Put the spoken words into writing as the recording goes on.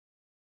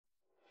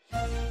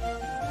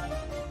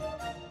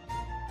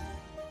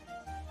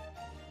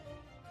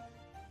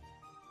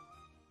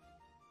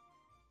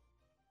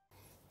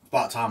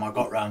about time I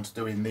got round to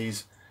doing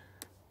these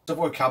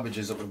Savoy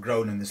cabbages that we've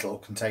grown in this little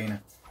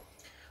container.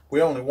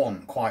 We only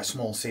want quite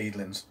small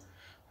seedlings,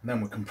 and then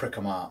we can prick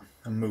them out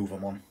and move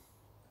them on.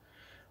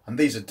 And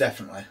these are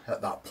definitely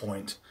at that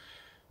point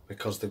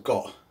because they've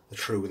got the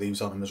true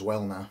leaves on them as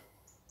well now.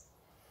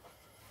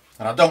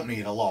 And I don't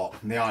need a lot,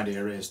 and the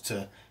idea is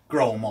to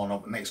grow them on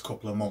over the next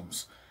couple of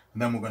months,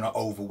 and then we're going to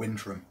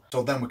overwinter them.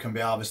 So then we can be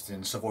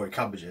harvesting Savoy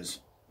cabbages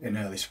in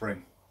early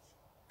spring.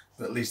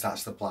 At least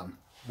that's the plan,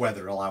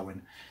 weather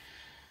allowing.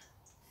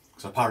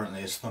 So apparently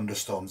there's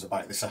thunderstorms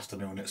about this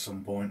afternoon at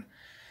some point.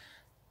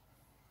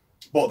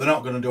 But they're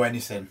not going to do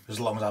anything as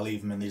long as I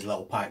leave them in these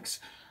little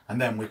packs.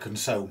 And then we can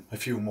sow a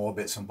few more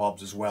bits and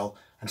bobs as well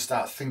and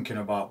start thinking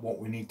about what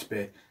we need to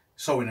be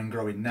sowing and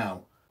growing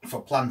now for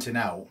planting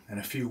out in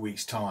a few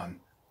weeks' time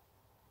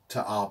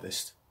to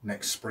harvest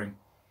next spring.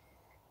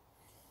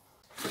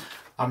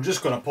 I'm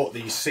just going to put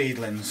these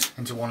seedlings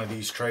into one of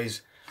these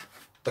trays.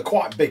 They're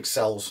quite big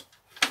cells,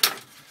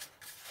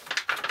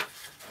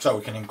 so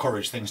we can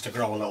encourage things to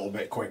grow a little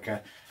bit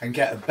quicker and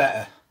get a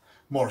better,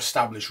 more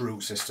established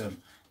root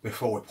system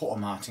before we put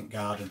them out in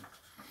garden.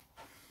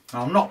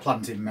 Now, I'm not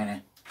planting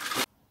many.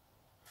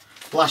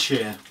 Last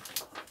year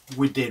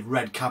we did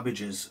red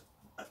cabbages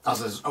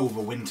as an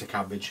overwinter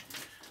cabbage,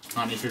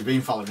 and if you've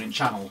been following the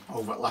channel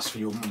over the last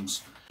few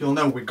months, you'll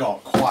know we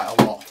got quite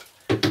a lot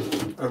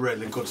of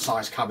really good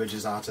sized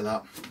cabbages out of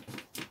that.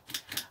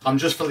 I'm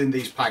just filling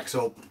these packs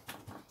up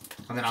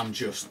and then I'm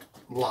just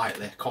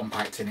lightly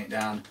compacting it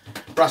down.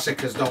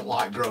 Brassicas don't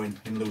like growing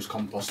in loose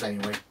compost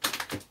anyway,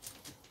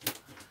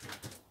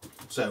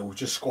 so we'll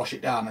just squash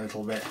it down a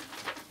little bit,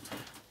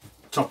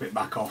 top it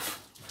back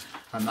off,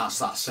 and that's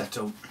that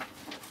setup.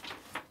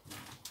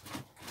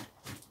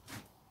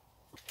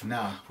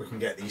 Now we can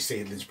get these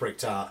seedlings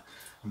pricked out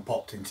and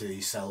popped into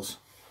these cells.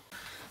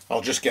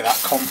 I'll just get that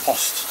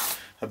compost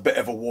a bit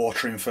of a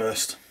watering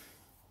first,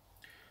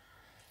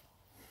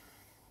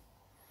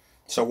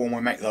 so when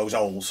we make those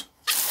holes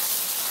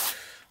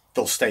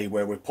they'll stay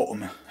where we put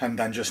them and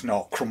then just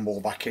not crumble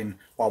back in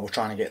while we're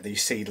trying to get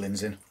these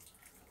seedlings in.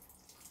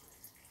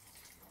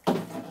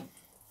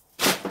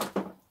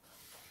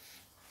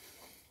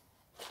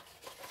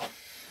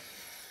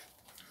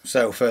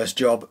 So first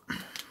job,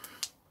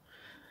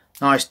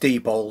 nice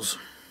deep holes.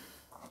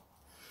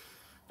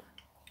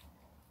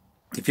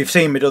 If you've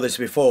seen me do this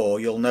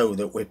before, you'll know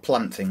that we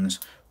plant things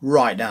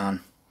right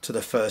down to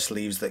the first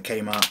leaves that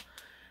came out,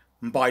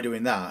 and by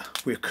doing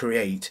that we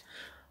create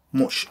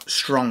much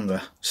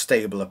stronger,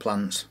 stabler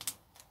plants.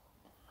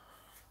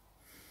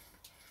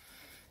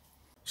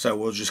 So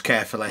we'll just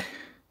carefully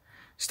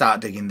start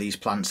digging these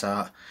plants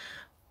out.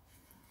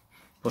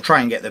 We'll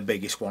try and get the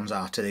biggest ones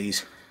out of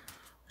these.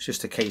 It's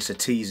just a case of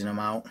teasing them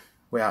out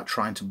without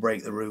trying to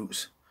break the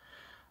roots,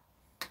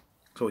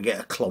 so we get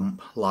a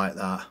clump like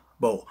that.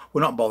 But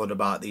we're not bothered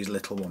about these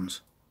little ones,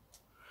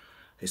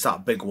 it's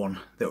that big one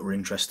that we're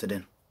interested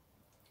in.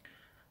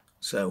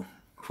 So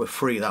if we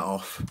free that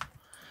off,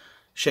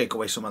 shake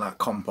away some of that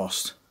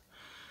compost,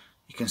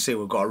 you can see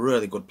we've got a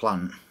really good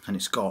plant and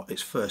it's got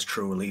its first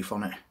true leaf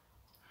on it,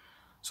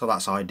 so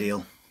that's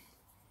ideal.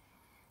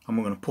 And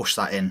we're going to push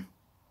that in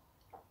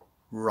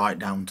right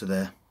down to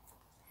there.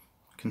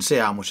 You can see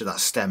how much of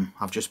that stem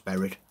I've just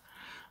buried,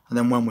 and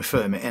then when we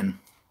firm it in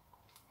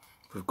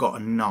we've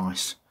got a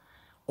nice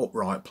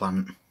upright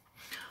plant,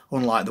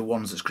 unlike the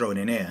ones that's growing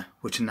in here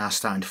which are now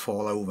starting to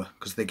fall over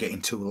because they're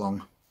getting too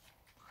long.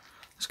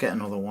 Let's get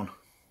another one.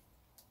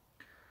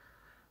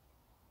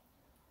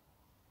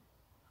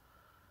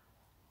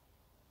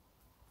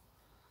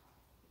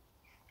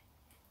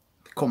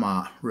 They come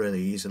out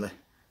really easily,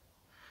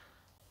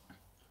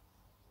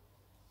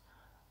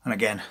 and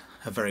again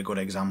a very good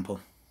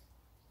example.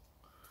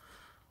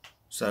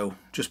 So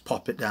just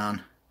pop it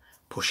down,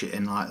 push it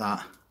in like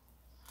that,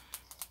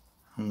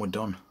 and we're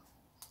done.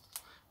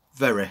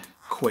 Very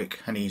quick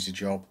and easy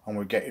job, and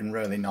we're getting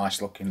really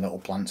nice looking little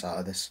plants out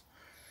of this.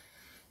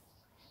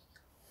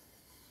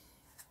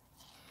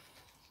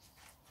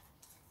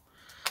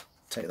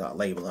 Take that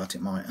label out,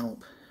 it might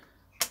help.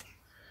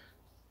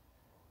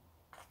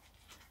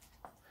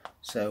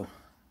 So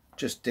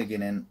just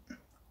digging in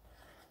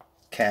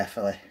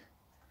carefully,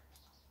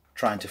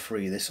 trying to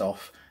free this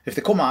off. If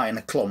they come out in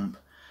a clump,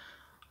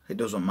 it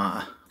doesn't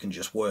matter, you can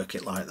just work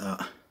it like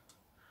that.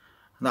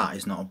 That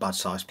is not a bad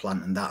sized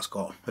plant, and that's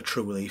got a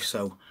true leaf,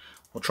 so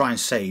we'll try and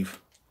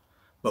save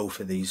both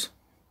of these.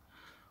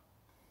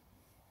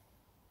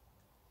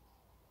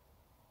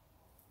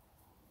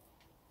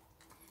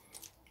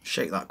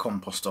 Shake that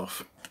compost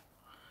off,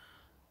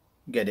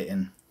 get it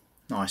in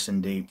nice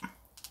and deep,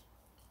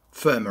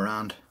 firm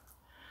around.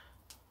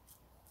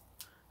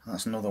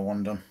 That's another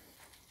one done.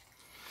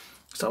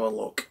 Let's have a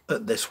look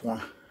at this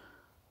one.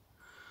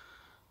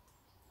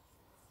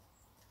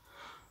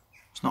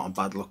 It's not a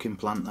bad looking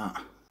plant, that,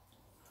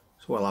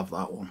 so we'll have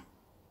that one.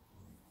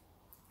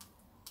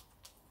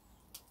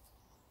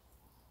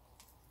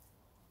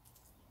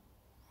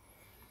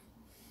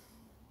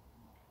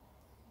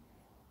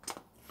 I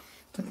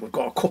think we've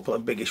got a couple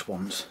of biggish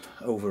ones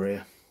over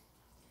here.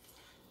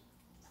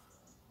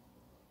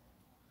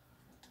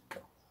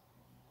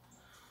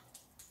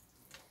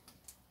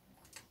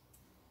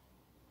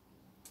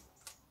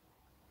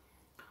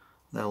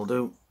 They'll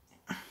do.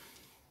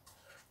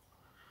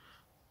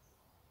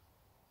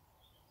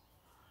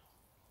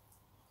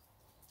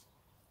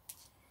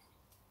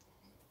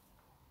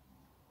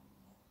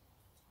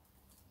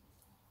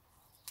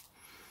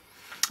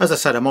 As I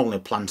said, I'm only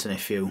planting a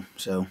few,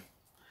 so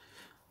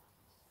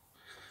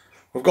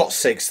we've got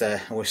 6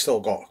 there and we've still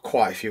got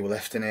quite a few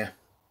left in here.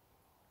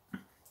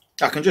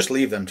 I can just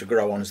leave them to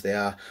grow on as they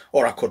are,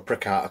 or I could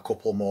prick out a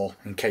couple more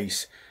in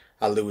case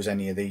I lose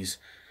any of these.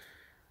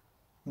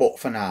 But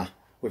for now,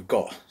 we've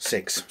got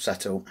 6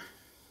 set up.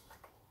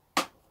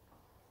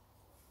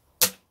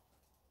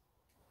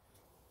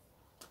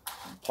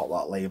 Pop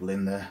that label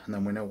in there and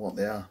then we know what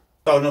they are.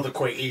 So another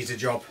quick easy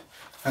job,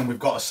 and we've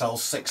got to sell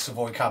 6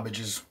 Savoy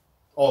cabbages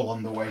all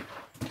on the way.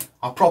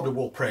 I probably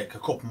will prick a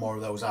couple more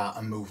of those out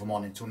and move them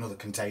on into another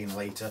container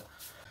later.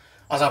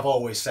 As I've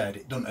always said,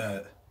 it doesn't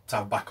hurt to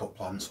have backup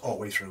plants all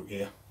the way through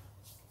here.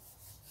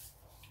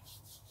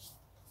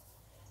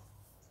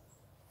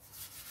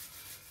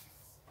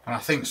 And I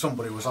think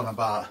somebody was on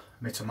about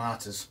my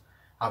tomatoes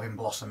having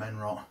blossom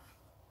end rot,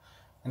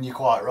 and you're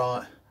quite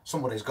right,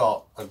 somebody's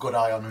got a good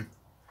eye on them.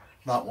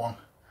 That one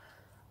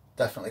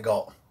definitely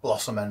got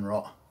blossom end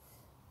rot,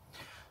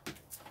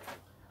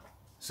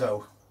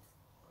 so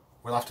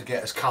we'll have to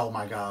get us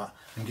CalMag out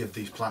and give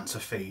these plants a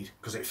feed,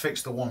 because it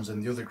fixed the ones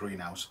in the other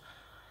greenhouse.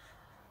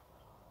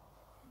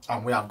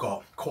 And we have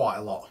got quite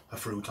a lot of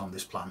fruit on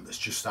this plant that's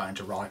just starting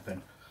to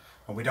ripen,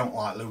 and we don't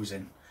like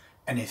losing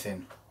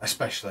anything,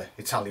 especially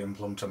Italian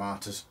plum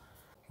tomatoes.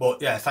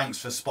 But yeah, thanks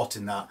for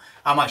spotting that.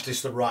 I'm actually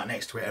stood right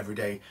next to it every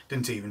day,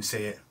 didn't even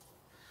see it.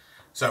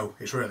 So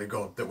it's really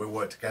good that we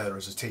work together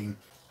as a team.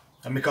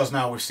 And because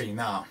now we've seen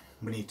that,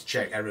 we need to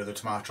check every other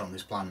tomato on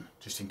this plant,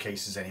 just in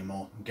case there's any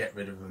more, and get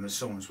rid of them as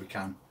soon as we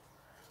can.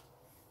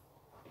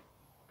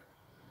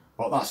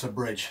 But that's a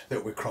bridge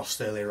that we crossed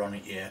earlier on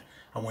in year,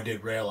 and we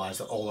did realise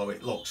that although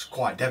it looks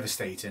quite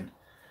devastating,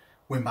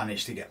 we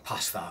managed to get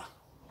past that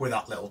with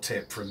that little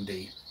tip from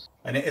Dee.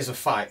 And it is a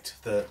fact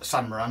that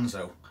San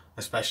Maranzo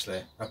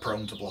especially are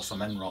prone to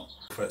blossom end rot.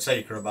 For its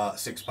acre about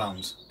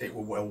 £6, it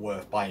will well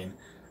worth buying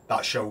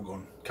that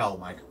Shogun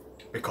CalMag,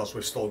 because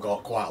we've still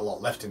got quite a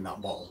lot left in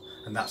that bottle,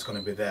 and that's going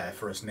to be there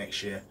for us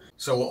next year.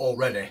 So we're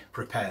already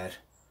prepared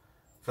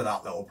for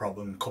that little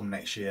problem come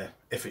next year,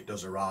 if it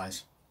does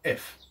arise.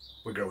 If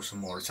we grow some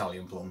more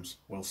Italian plums,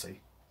 we'll see.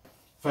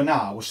 For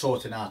now, we're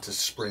sorting out as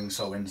spring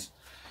sowings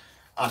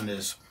and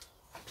as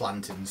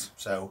plantings,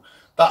 so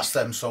that's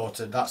them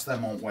sorted, that's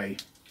them on way.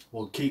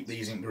 We'll keep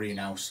these in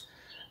greenhouse,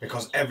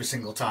 because every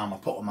single time I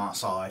put them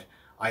outside,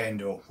 I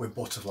end up with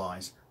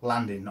butterflies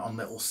landing on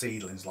little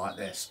seedlings like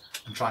this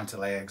and trying to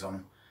lay eggs on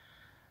them.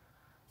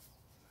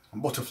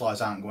 And butterflies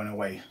aren't going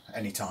away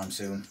anytime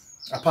soon.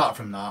 Apart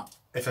from that,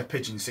 if a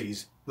pigeon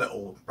sees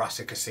little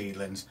brassica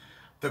seedlings,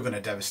 they're going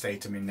to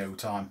devastate them in no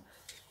time.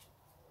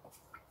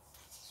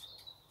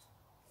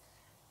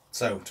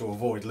 So to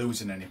avoid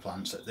losing any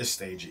plants at this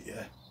stage of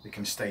year, they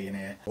can stay in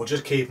here. We'll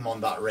just keep them on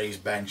that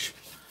raised bench,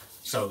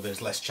 so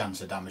there's less chance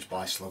of damage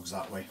by slugs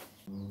that way.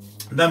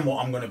 And then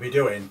what I'm going to be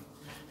doing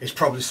is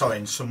probably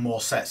sowing some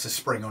more sets of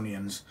spring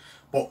onions,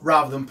 but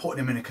rather than putting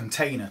them in a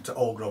container to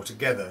all grow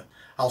together,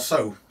 I'll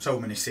sow so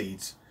many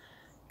seeds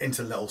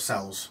into little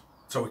cells,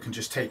 so we can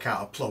just take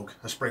out a plug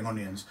of spring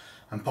onions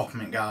and pop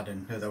them in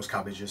garden near those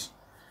cabbages.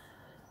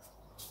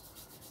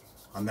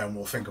 And then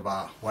we'll think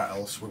about what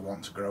else we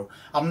want to grow.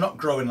 I'm not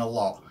growing a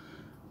lot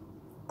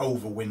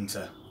over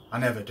winter, I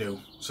never do,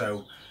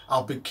 so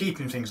I'll be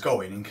keeping things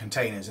going in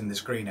containers in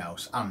this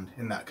greenhouse and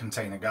in that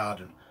container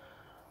garden.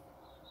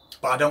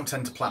 But I don't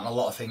tend to plant a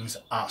lot of things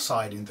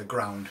outside in the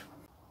ground.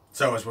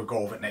 So as we go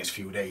over the next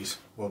few days,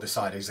 we'll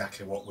decide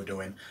exactly what we're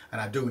doing. And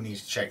I do need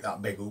to check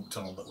that big hoop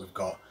tunnel that we've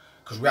got,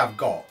 because we have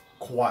got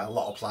quite a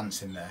lot of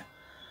plants in there,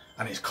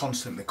 and it's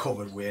constantly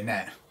covered with a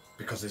net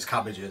because there's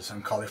cabbages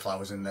and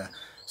cauliflowers in there.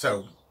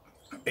 So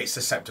it's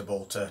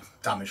susceptible to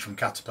damage from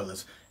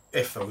caterpillars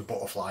if those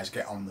butterflies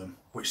get on them,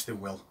 which they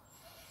will.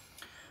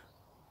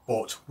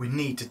 But we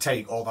need to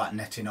take all that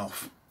netting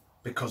off,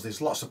 because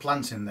there's lots of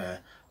plants in there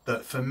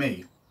that, for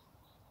me,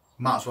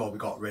 might as well be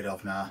got rid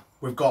of now.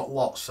 We've got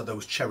lots of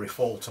those cherry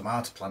fall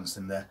tomato plants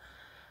in there,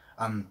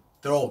 and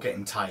they're all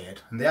getting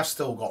tired, and they have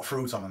still got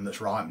fruit on them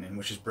that's ripening,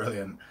 which is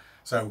brilliant.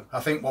 So I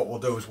think what we'll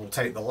do is we'll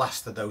take the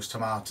last of those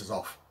tomatoes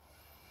off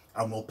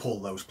and we'll pull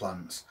those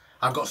plants.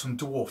 I've got some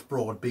dwarf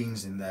broad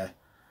beans in there,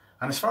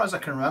 and as far as I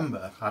can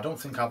remember, I don't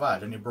think I've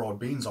had any broad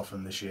beans off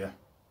them this year,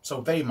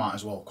 so they might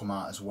as well come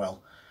out as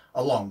well,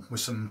 along with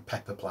some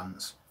pepper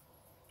plants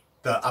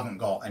that haven't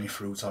got any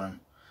fruit on them.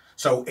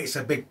 So it's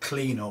a big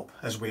clean up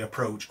as we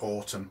approach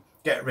autumn.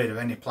 Get rid of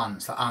any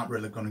plants that aren't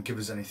really going to give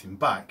us anything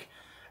back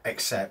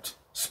except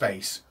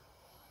space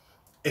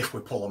if we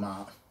pull them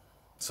out.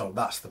 So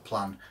that's the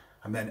plan,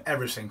 and then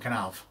everything can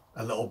have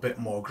a little bit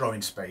more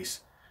growing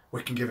space.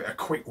 We can give it a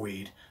quick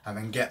weed and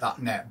then get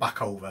that net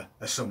back over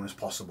as soon as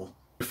possible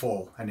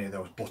before any of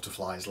those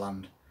butterflies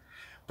land.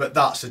 But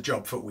that's a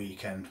job for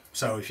weekend.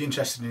 So if you're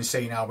interested in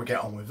seeing how we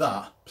get on with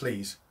that,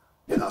 please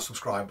hit that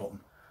subscribe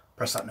button,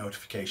 press that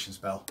notifications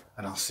bell,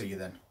 and I'll see you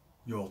then.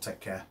 You all take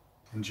care.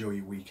 Enjoy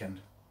your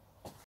weekend.